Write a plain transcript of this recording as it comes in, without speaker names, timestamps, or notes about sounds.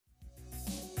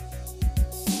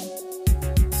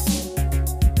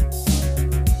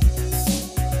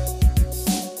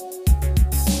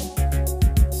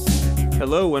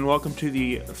Hello and welcome to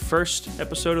the first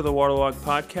episode of the Waterlog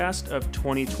Podcast of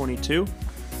 2022.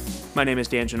 My name is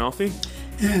Dan Ginolfi.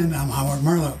 And I'm Howard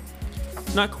Marlowe.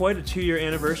 Not quite a 2-year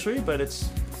anniversary, but it's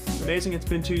amazing it's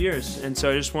been 2 years. And so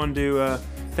I just wanted to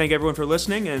thank everyone for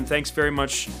listening, and thanks very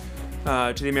much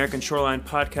to the American Shoreline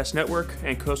Podcast Network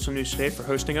and Coastal News Today for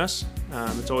hosting us.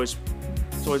 It's always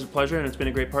a pleasure, and it's been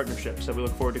a great partnership, so we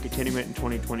look forward to continuing it in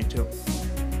 2022.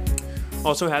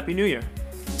 Also, Happy New Year.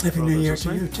 Happy New Year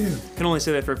to you, too. Can only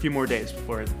say that for a few more days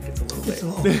before it gets a little late. It's a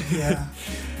little, yeah.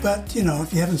 But, you know,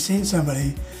 if you haven't seen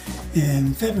somebody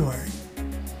in February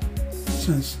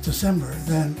since December,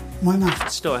 then why not?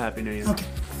 It's still a Happy New Year. Okay.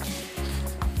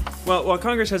 Well, while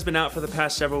Congress has been out for the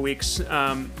past several weeks,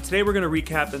 today we're going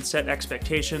to recap and set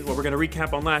expectations. Well, we're going to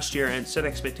recap on last year and set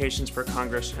expectations for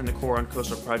Congress and the Corps on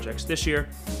coastal projects this year,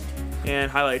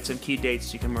 and highlight some key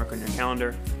dates you can mark on your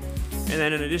calendar. And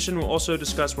then in addition, we'll also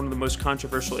discuss one of the most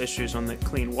controversial issues on the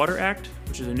Clean Water Act,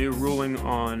 which is a new ruling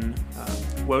on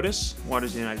WOTUS, Waters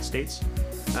of the United States,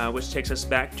 which takes us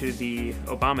back to the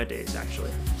Obama days,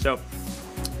 actually. So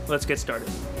let's get started.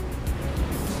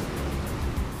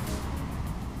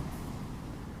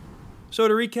 So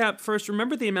to recap, first,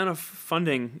 remember the amount of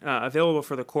funding available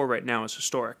for the Corps right now is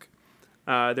historic.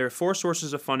 There are 4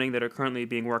 sources of funding that are currently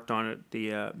being worked on at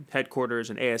the headquarters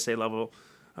and ASA level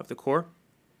of the Corps.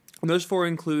 And those 4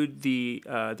 include the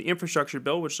infrastructure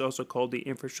bill, which is also called the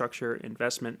Infrastructure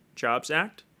Investment Jobs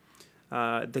Act,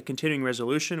 the continuing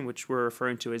resolution, which we're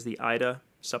referring to as the IDA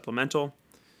supplemental.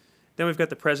 Then we've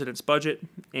got the president's budget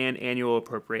and annual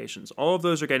appropriations. All of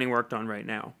those are getting worked on right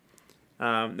now.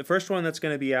 The first one that's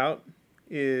going to be out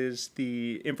is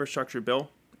the infrastructure bill,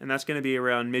 and that's going to be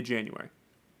around mid-January.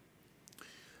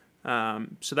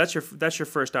 So that's your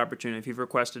first opportunity. If you've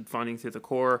requested funding through the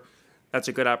Corps, that's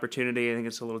a good opportunity. I think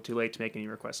it's a little too late to make any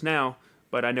requests now,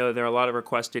 but I know there are a lot of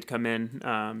requests did come in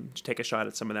to take a shot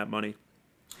at some of that money.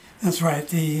 That's right.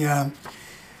 The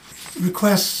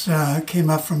requests came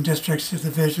up from districts to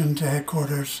division to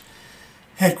headquarters.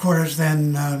 Headquarters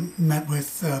then met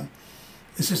with the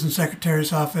Assistant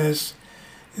Secretary's office.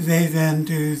 They then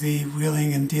do the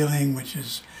wheeling and dealing, which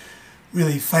is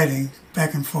really fighting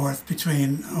back and forth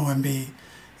between OMB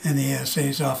and the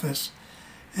ASA's office.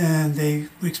 And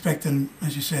we expect,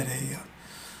 as you said,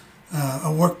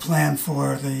 a work plan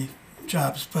for the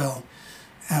jobs bill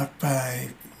out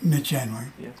by mid-January.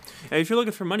 Yeah. And if you're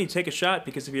looking for money, take a shot,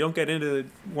 because if you don't get into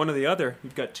one or the other,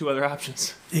 you've got 2 other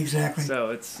options. Exactly.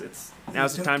 So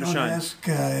now's the time to shine.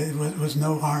 It was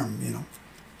no harm, you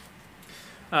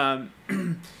know.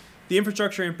 The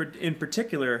infrastructure in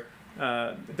particular,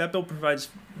 that bill provides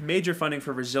major funding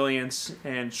for resilience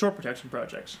and shore protection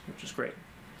projects, which is great.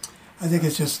 I think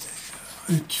it's just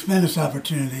a tremendous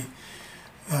opportunity.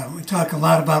 We talk a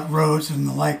lot about roads and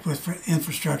the like with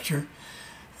infrastructure,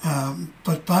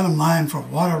 but bottom line, for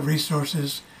water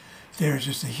resources, there's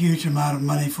just a huge amount of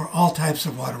money for all types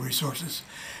of water resources,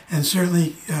 and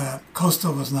certainly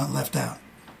coastal was not left out.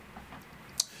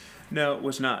 No, it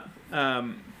was not.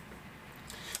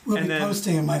 We'll be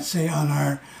posting, I might say, on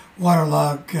our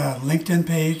Waterlog LinkedIn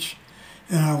page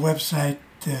and our website.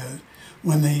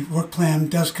 When the work plan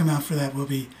does come out for that, we'll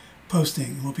be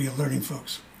posting. We'll be alerting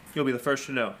folks. You'll be the first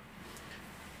to know.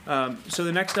 So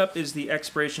the next up is the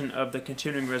expiration of the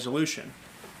continuing resolution,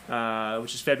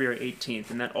 which is February 18th,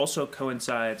 and that also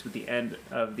coincides with the end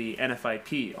of the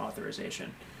NFIP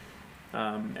authorization.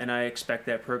 And I expect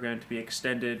that program to be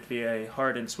extended via a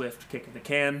hard and swift kick of the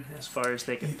can as far as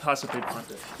they can possibly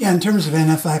punt it. Yeah, in terms of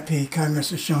NFIP,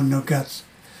 Congress has shown no guts.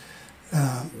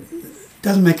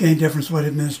 Doesn't make any difference what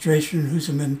administration, who's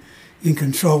been in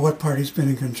control, what party's been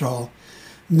in control.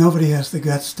 Nobody has the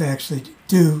guts to actually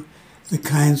do the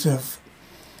kinds of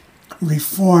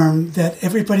reform that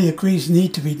everybody agrees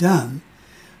need to be done,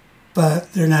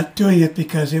 but they're not doing it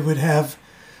because it would have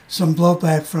some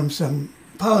blowback from some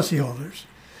policyholders.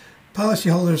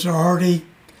 Policyholders are already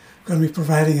going to be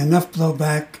providing enough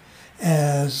blowback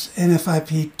as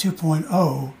NFIP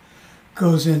 2.0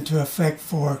 goes into effect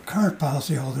for current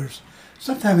policyholders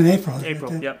sometime in April.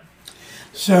 April, yep.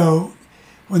 So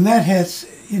when that hits,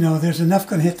 you know, there's enough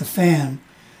going to hit the fan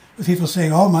with people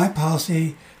saying, oh, my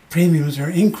policy premiums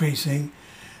are increasing,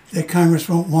 that Congress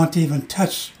won't want to even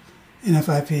touch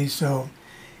NFIP. So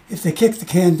if they kick the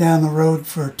can down the road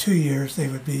for 2 years, they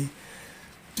would be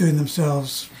doing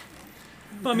themselves.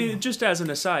 Well, I mean, just as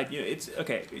an aside, you know, it's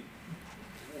okay.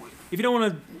 If you don't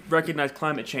want to recognize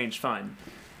climate change, fine.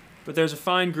 But there's a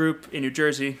fine group in New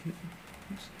Jersey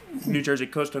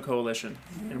Coastal Coalition.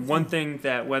 And one thing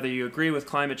that, whether you agree with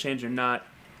climate change or not,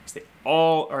 is they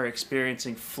all are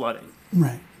experiencing flooding.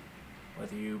 Right.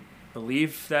 Whether you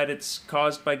believe that it's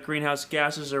caused by greenhouse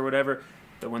gases or whatever,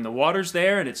 that when the water's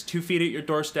there and it's 2 feet at your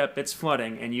doorstep, it's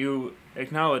flooding, and you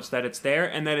acknowledge that it's there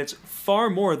and that it's far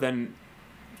more than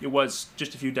it was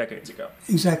just a few decades ago.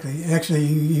 Exactly. Actually,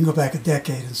 you can go back a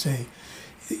decade and say,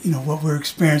 what we're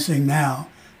experiencing now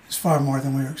is far more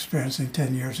than we were experiencing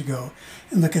 10 years ago.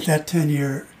 And look at that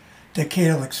 10-year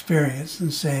decadal experience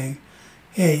and saying,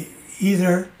 hey,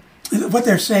 either what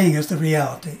they're saying is the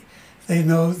reality. They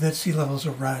know that sea levels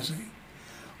are rising.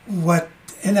 What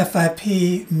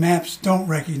NFIP maps don't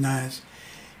recognize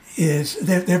is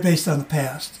they're based on the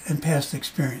past and past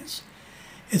experience.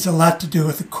 It's a lot to do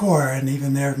with the Corps and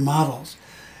even their models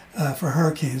for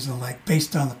hurricanes and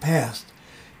based on the past.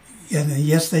 And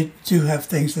yes, they do have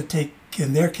things that take,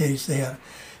 in their case, they have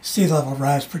sea level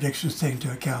rise predictions taken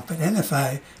into account, but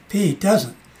NFIP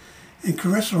doesn't. And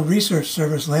Congressional Research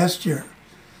Service last year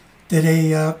did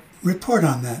a report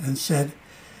on that and said,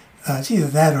 it's either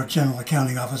that or General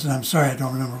Accounting Office, and I'm sorry, I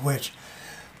don't remember which.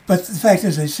 But the fact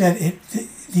is, they said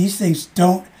these things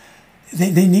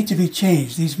they need to be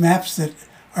changed. These maps that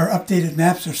are updated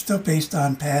maps are still based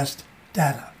on past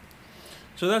data.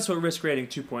 So that's what Risk Rating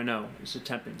 2.0 is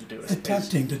attempting to do.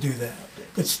 Attempting to do that.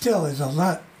 But still, there's a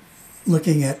lot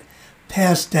looking at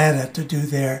past data to do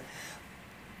their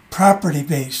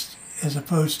property-based as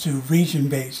opposed to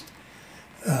region-based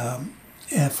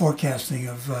forecasting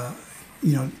of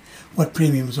what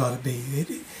premiums ought to be.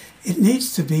 It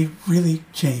needs to be really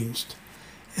changed,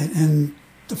 and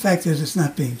the fact is it's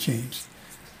not being changed.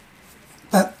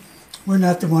 But we're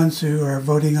not the ones who are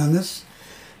voting on this,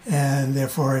 and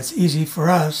therefore it's easy for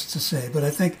us to say. But I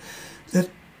think that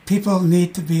people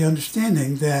need to be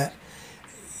understanding that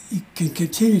you can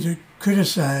continue to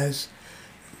criticize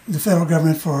the federal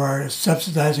government for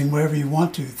subsidizing whatever you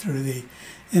want to through the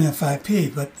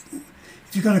NFIP, but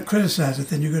if you're going to criticize it,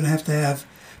 then you're going to have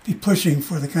be pushing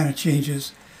for the kind of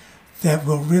changes that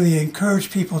will really encourage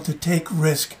people to take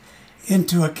risk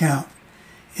into account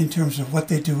in terms of what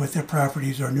they do with their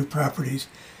properties or new properties.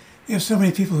 We have so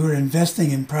many people who are investing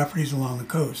in properties along the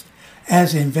coast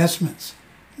as investments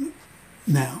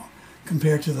now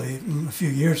compared to a few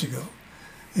years ago.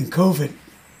 And COVID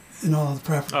and all the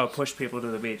properties. Oh, push people to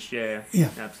the beach. Yeah.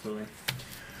 Absolutely.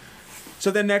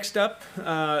 So then next up,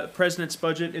 President's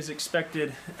budget is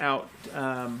expected out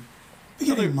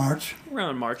beginning March.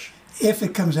 Around March. If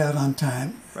it comes out on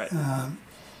time. Right.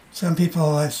 Some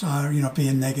people I saw,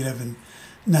 being negative and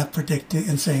not predicting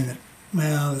and saying that,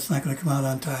 well, it's not going to come out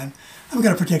on time. I'm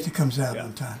going to predict it comes out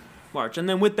on time. March. And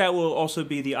then with that will also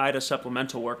be the IDA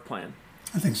supplemental work plan.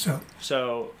 I think so.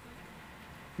 So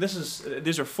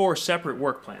these are 4 separate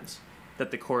work plans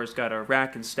that the Corps has got to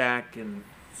rack and stack and...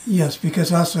 Yes,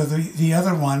 because also the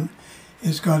other one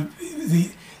is going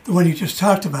the one you just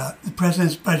talked about, the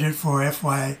President's budget for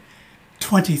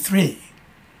FY23,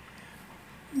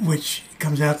 which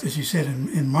comes out, as you said,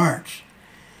 in March,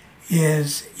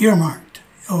 is earmarked,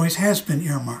 always has been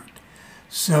earmarked.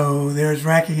 So there's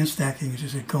racking and stacking, which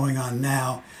is going on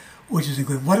now, which is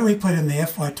included. What do we put in the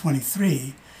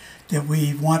FY23 that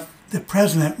the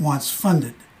President wants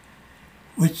funded?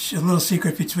 Which, a little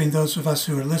secret between those of us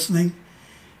who are listening,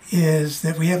 is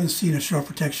that we haven't seen a shore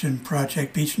protection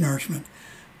project, beach nourishment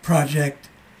project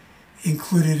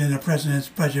included in the President's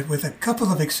budget, with a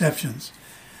couple of exceptions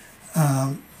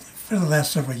for the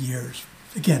last several years.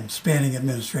 Again, spanning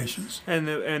administrations. And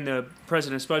the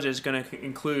President's budget is going to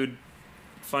include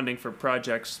funding for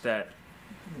projects that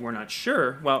we're not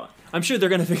sure. Well, I'm sure they're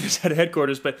going to figure this out at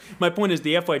headquarters, but my point is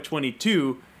the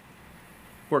FY22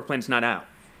 work plan's not out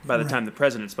by the time the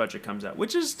President's budget comes out,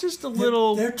 which is just a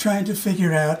little... They're trying to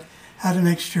figure out how to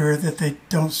make sure that they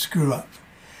don't screw up.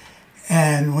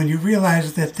 And when you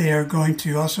realize that they are going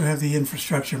to also have the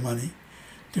infrastructure money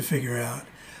to figure out,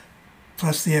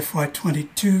 plus the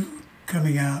FY22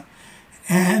 coming out,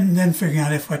 and then figuring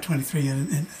out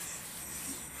FY23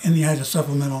 and the IDA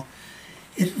supplemental,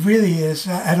 it really is,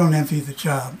 I don't envy the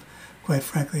job, quite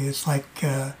frankly. It's like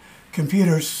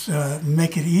computers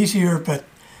make it easier, but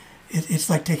it's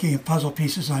like taking puzzle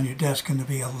pieces on your desk, and it'll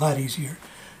be a lot easier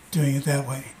doing it that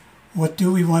way. What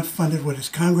do we want funded? What does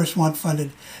Congress want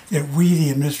funded that we, the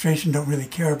administration, don't really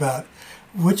care about?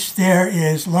 Which there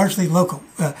is largely local,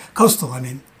 coastal, I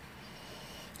mean.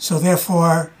 So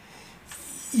therefore,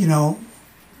 we're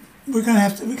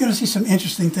going to see some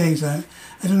interesting things. I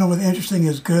don't know whether interesting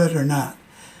is good or not.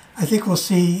 I think we'll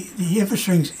see the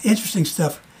interesting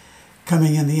stuff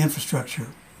coming in the infrastructure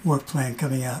work plan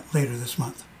coming out later this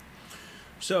month.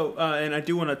 So, and I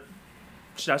do want to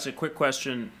just ask a quick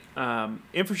question.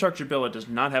 Infrastructure bill, it does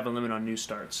not have a limit on new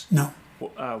starts. No.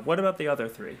 What about the other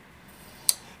 3?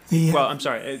 I'm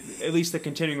sorry, at least the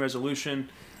continuing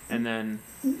resolution, and then...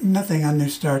 Nothing on new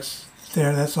starts.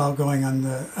 there. That's all going on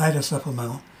the IDA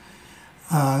supplemental.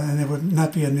 And there would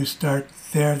not be a new start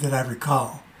there that I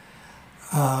recall.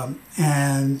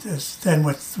 And then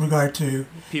with regard to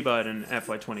PBUD and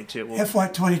FY22.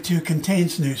 FY22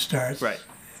 contains new starts Right.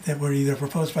 that were either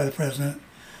proposed by the president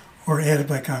or added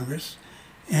by Congress.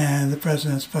 And the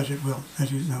president's budget will,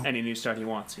 as you know. Any new start he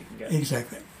wants, he can get.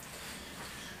 Exactly.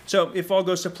 So if all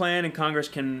goes to plan and Congress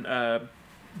can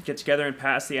get together and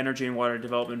pass the energy and water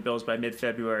development bills by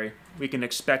mid-February, we can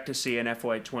expect to see an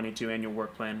FY22 annual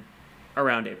work plan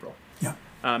around April. Yeah.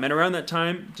 And around that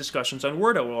time, discussions on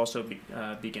WRDA will also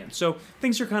begin. So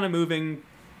things are kind of moving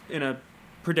in a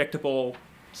predictable,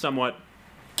 somewhat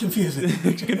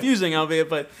confusing, albeit,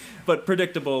 but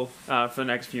predictable for the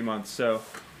next few months. So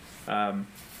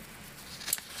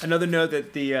another note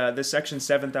that the Section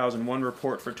 7001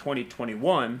 report for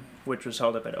 2021, which was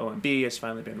held up at OMB, has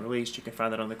finally been released. You can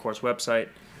find that on the Corps website.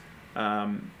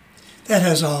 That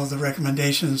has all of the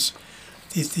recommendations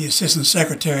the Assistant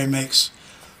Secretary makes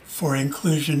for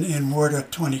inclusion in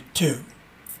WRDA 22.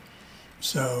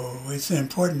 So it's an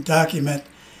important document,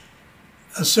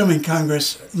 assuming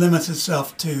Congress limits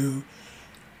itself to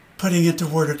putting into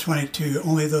WRDA 22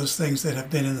 only those things that have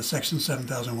been in the Section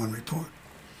 7001 report.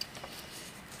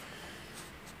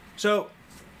 So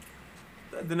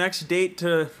the next date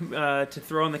to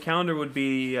throw on the calendar would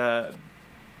be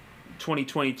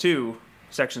 2022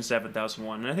 Section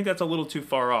 7001, and I think that's a little too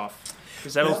far off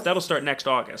because that'll start next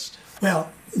August.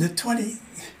 Well, the 20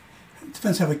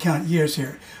 depends how we count years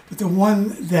here, but the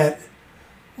one that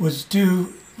was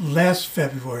due last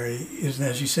February is,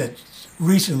 as you said,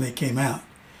 recently came out.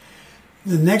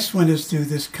 The next one is due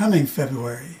this coming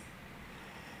February,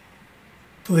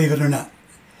 believe it or not.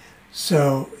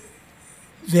 So,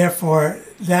 therefore,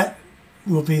 that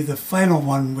will be the final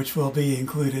one which will be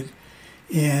included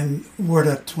in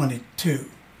WRDA 22.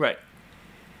 Right.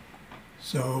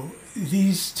 So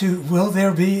these two, will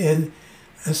there be in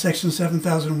a Section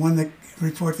 7001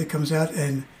 report that comes out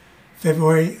in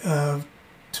February of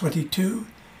 22?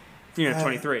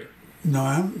 23. No,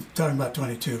 I'm talking about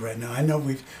 22 right now. I know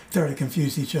we've thoroughly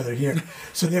confused each other here.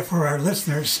 So therefore, our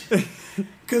listeners,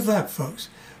 good luck, folks.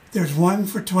 There's one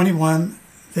for 21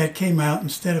 that came out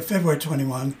instead of February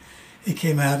 21. It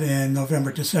came out in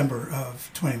November, December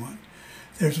of 21.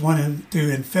 There's one due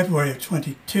in February of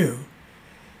 22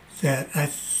 that I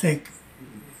think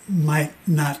might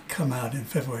not come out in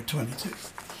February 22.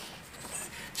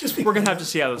 We're going to have to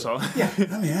see how this all... Yeah,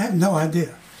 I mean, I have no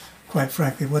idea, quite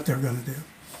frankly, what they're going to do.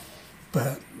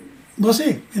 But we'll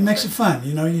see. It makes it fun.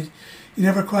 You know, you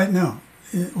never quite know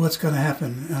what's going to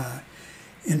happen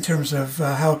in terms of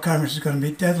how Congress is going to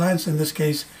meet deadlines. In this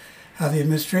case, how the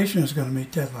administration is going to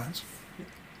meet deadlines.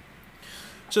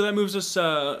 So that moves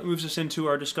us into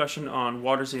our discussion on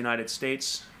Waters of the United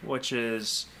States, which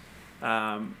is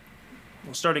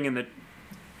starting in the...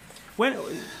 When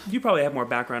you probably have more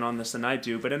background on this than I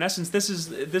do, but in essence, this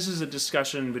is a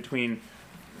discussion between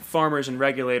farmers and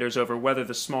regulators over whether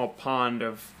the small pond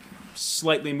of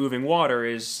slightly moving water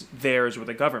is theirs or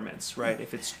the government's, right?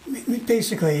 If it's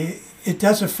basically, it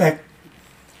does affect,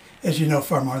 as you know,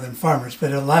 far more than farmers,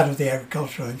 but a lot of the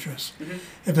agricultural interests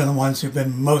have been the ones who've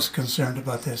been most concerned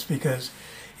about this, because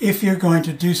if you're going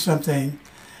to do something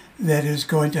that is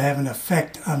going to have an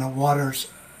effect on water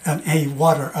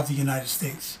of the United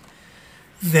States,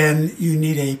 then you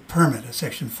need a permit, a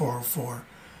Section 404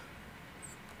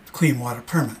 clean water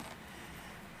permit.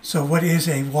 So what is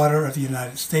a water of the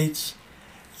United States?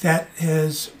 That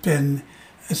has been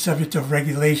a subject of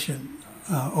regulation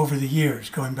over the years,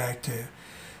 going back to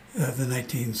the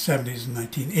 1970s and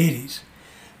 1980s.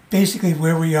 Basically,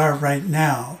 where we are right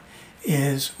now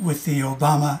is with the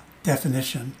Obama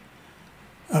definition,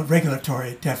 a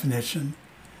regulatory definition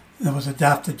that was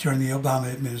adopted during the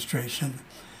Obama administration,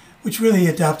 which really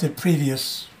adopted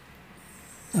previous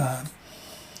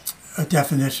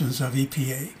definitions of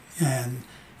EPA, and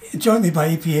jointly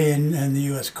by EPA and the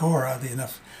U.S. Corps, oddly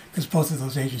enough, because both of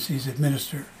those agencies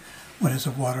administer what is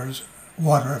a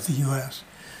water of the U.S.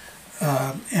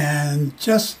 And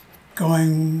just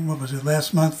going,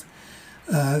 last month,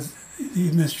 the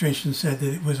administration said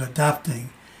that it was adopting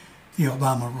the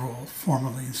Obama rule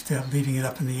formally instead of leaving it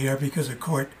up in the air because the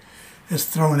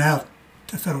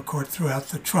federal court threw out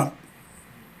the Trump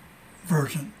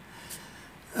version.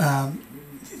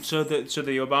 So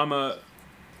the Obama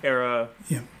era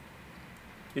Yeah.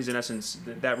 is, in essence,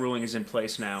 that ruling is in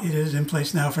place now. It is in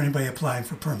place now for anybody applying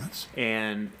for permits.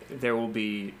 And there will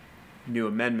be new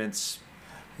amendments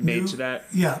made to that?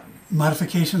 Yeah.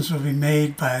 Modifications will be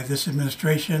made by this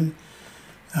administration.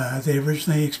 They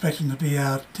originally expected them to be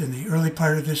out in the early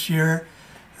part of this year.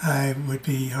 I would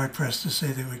be hard-pressed to say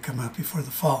they would come out before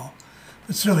the fall,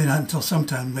 but certainly not until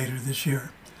sometime later this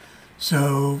year.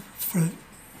 So for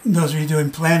those of you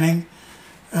doing planning,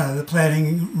 the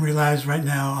planning relies right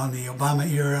now on the Obama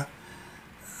era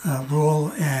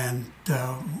rule, and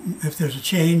if there's a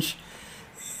change,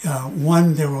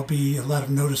 there will be a lot of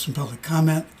notice and public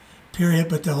comment period,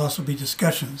 but there'll also be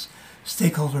discussions,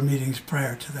 stakeholder meetings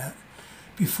prior to that,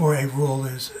 before a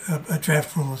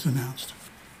draft rule is announced.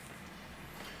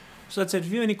 So that's it.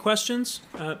 If you have any questions,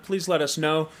 please let us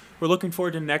know. We're looking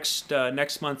forward to next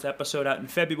month's episode out in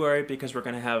February, because we're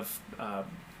going to have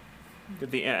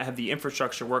the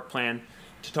infrastructure work plan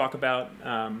to talk about,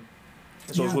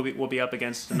 as well as we'll be up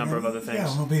against a number of other things.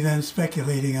 Yeah, we'll be then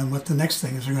speculating on what the next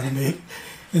things are going to be,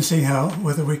 and seeing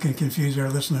whether we can confuse our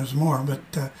listeners more.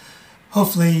 But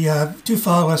hopefully, do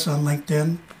follow us on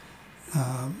LinkedIn.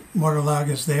 Waterlog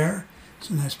is there. It's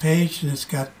a nice page, and it's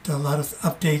got a lot of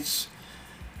updates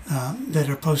that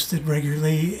are posted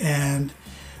regularly, and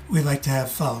we like to have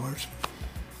followers.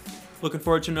 Looking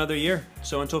forward to another year.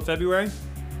 So until February,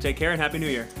 take care and Happy New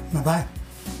Year. Bye-bye.